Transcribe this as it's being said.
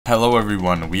Hello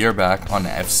everyone, we are back on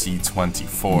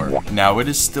FC24. Now it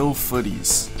is still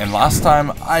footies, and last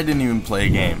time I didn't even play a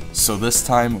game, so this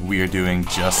time we are doing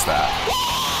just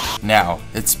that. Now,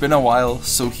 it's been a while,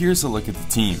 so here's a look at the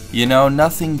team. You know,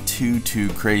 nothing too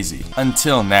crazy,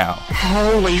 until now.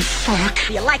 Holy fuck.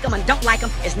 You like him and don't like him,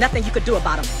 there's nothing you could do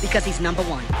about him, because he's number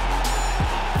one.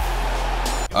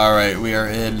 Alright, we are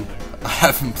in. I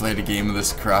haven't played a game of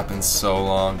this crap in so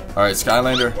long. Alright,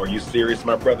 Skylander. Are you serious,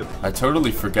 my brother? I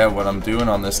totally forget what I'm doing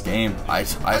on this game. I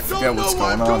forget what's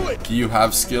going on. Do you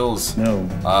have skills? No.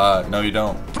 No you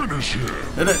don't. Finish him.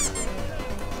 Hit it.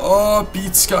 Oh,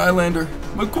 beat Skylander.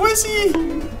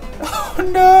 Maguire! Oh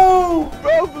no!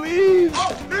 Bro, please.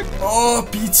 Oh,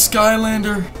 beat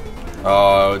Skylander.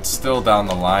 Oh, it's still down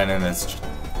the line and it's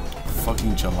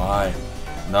fucking July.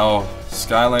 No,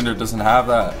 Skylander doesn't have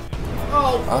that.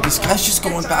 Oh, this guy's just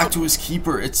going back to his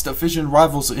keeper. It's Division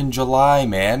Rivals in July,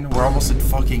 man. We're almost in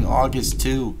fucking August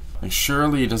too. Like,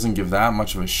 surely he doesn't give that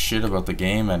much of a shit about the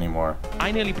game anymore.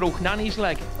 I nearly broke Nanny's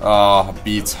leg. Oh,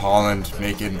 beats Holland,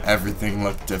 making everything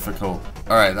look difficult.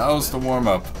 Alright, that was the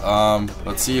warm-up.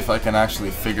 Let's see if I can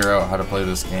actually figure out how to play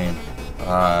this game.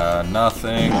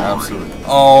 Nothing. Absolutely.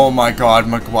 Oh my god,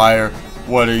 Maguire.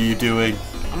 What are you doing?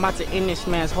 I'm about to end this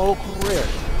man's whole career.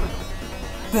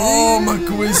 Oh,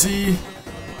 Maguire.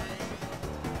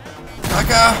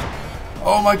 Kaka.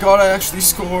 Oh my god, I actually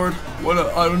scored.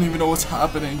 I don't even know what's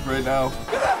happening right now.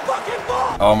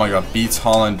 Oh my god, beats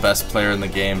Holland, best player in the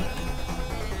game.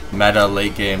 Meta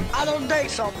late game. I don't think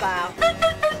so, pal.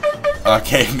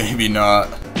 Okay, maybe not.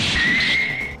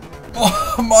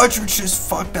 Oh, Modric just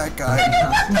fucked that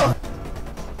guy.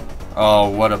 Oh,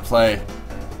 what a play.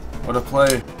 What a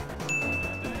play.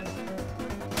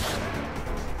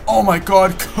 Oh my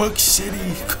god, Cook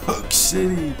City. Cook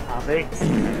City.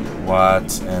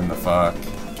 What in the fuck?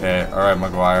 Okay, alright,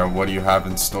 Maguire, what do you have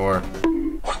in store?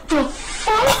 What the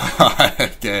fuck?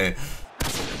 Okay.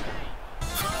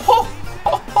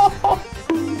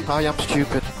 Hi, I'm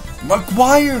stupid.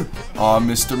 Maguire! Oh,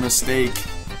 Mr. Mistake.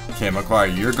 Okay, Maguire,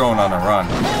 you're going on a run.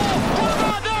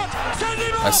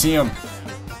 I see him.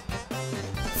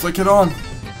 Flick it on.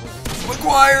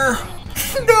 Maguire!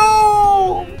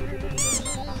 No!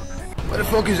 Where the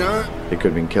fuck is that? They could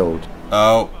have been killed.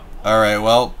 Oh, alright,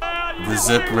 well, the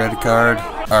zip red card.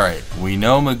 Alright, we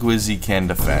know Maguire can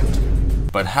defend.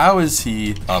 But how is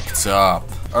he up top?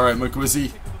 Alright, Maguire,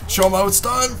 show him how it's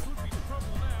done!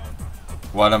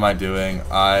 What am I doing?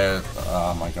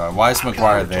 Oh my god, why is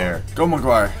Maguire there? Go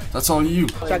Maguire, that's all you.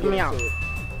 Check me out.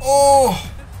 Oh!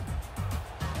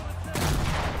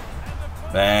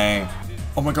 Bang.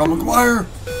 Oh my god, Maguire!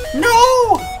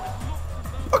 No!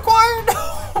 Maguire, no!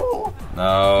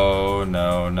 No,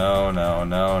 no, no, no,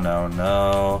 no, no,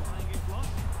 no.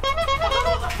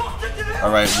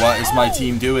 Alright, what is my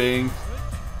team doing?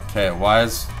 Okay, why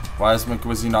is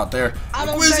Maguire not there? I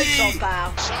don't think so,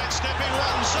 pal. Sidestepping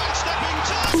one, sidestepping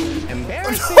two.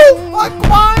 Embarrassing. No,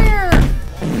 Maguire!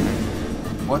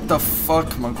 What the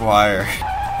fuck, Maguire?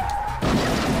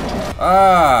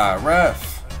 Ah,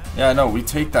 ref. Yeah, no, we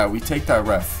take that,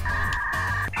 ref.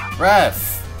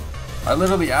 Ref! I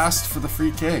literally asked for the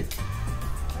free kick.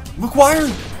 Maguire!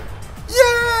 Yeah!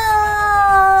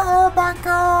 Oh my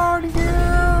god,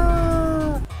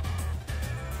 yeah!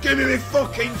 Give me my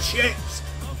fucking chips.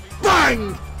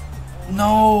 Bang!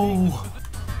 No!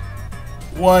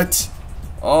 What?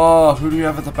 Oh, who do we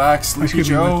have at the back? Sleepy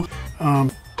Joe?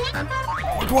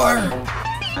 Maguire!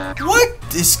 What?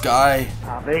 This guy?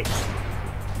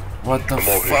 What the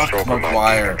fuck,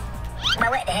 Maguire?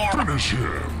 Finish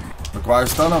him.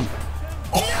 Maguire's done him.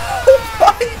 Oh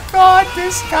my god,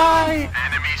 this guy!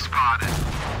 Enemy spotted.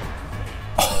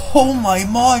 Oh my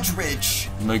Modric!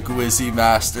 Maguire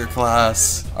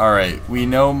masterclass. Alright, we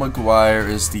know Maguire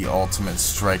is the ultimate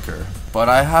striker, but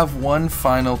I have one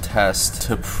final test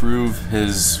to prove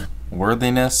his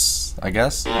worthiness, I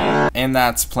guess? And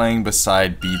that's playing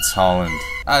beside Beats Holland.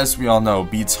 As we all know,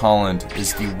 Beats Holland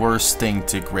is the worst thing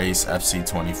to grace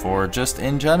FC24 just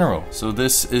in general. So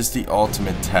this is the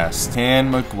ultimate test.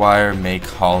 Can Maguire make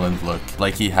Holland look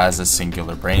like he has a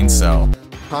singular brain cell?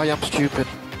 Hi, I'm stupid.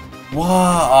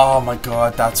 Wow, oh my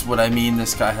god, that's what I mean.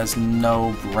 This guy has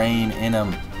no brain in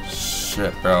him.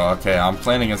 Shit, bro. Okay, I'm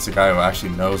playing against a guy who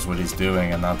actually knows what he's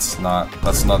doing, and that's not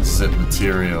zip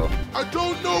material. I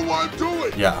don't know what I'm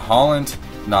doing. Yeah, Holland.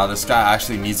 Nah, this guy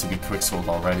actually needs to be quicksold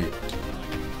already.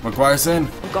 Maguire's in.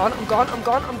 I'm gone, I'm gone, I'm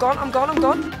gone, I'm gone, I'm gone, I'm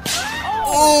gone.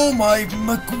 Oh my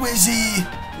Maguire!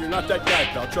 You're not that guy,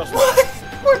 pal. Trust me. What?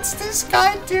 What's this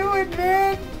guy doing,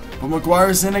 man? But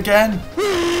Maguire's in again.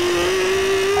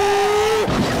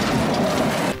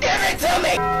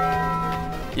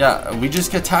 Yeah, we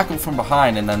just get tackled from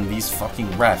behind, and then these fucking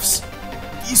refs.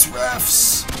 These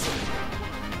refs!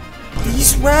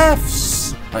 These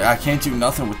refs! Like, I can't do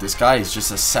nothing with this guy. He's just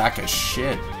a sack of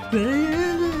shit.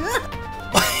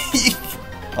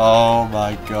 Oh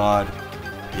my god.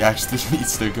 He actually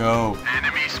needs to go.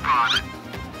 Enemy spotted.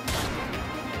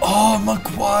 Oh,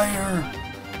 Maguire!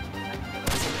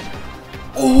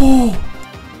 Oh!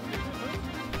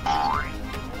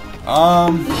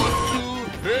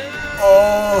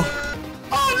 Oh!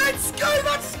 Oh, let's go!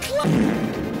 That's close!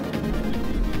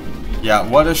 Yeah,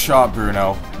 what a shot,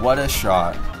 Bruno. What a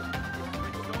shot.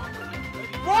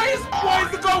 What is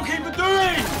the goalkeeper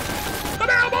doing? Come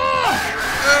out, boy!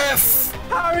 F!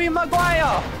 Harry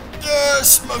Maguire!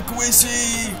 Yes,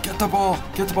 Maguire! Get the ball,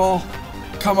 get the ball.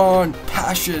 Come on,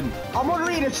 passion. I'm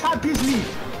already in the Champions League.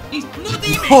 He's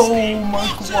bloody Oh,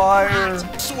 Maguire.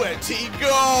 Sweaty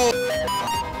goal.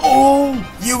 Oh,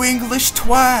 you English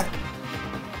twat.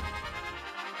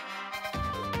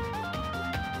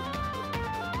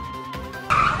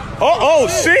 Oh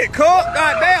shit, Cup.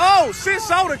 Goddamn. Oh shit,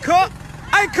 soda Cup.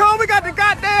 Hey, Cup, we got the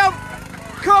goddamn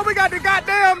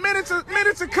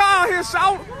miniature car here,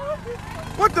 Shout.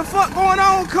 What the fuck going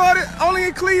on, Cut? Only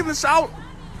in Cleveland, Shout.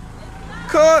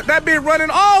 Cut, that bitch running.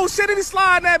 Oh shit, he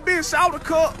sliding that bitch, Shout,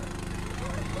 Cup.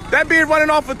 That bitch running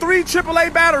off of 3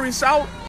 AAA batteries, Shout.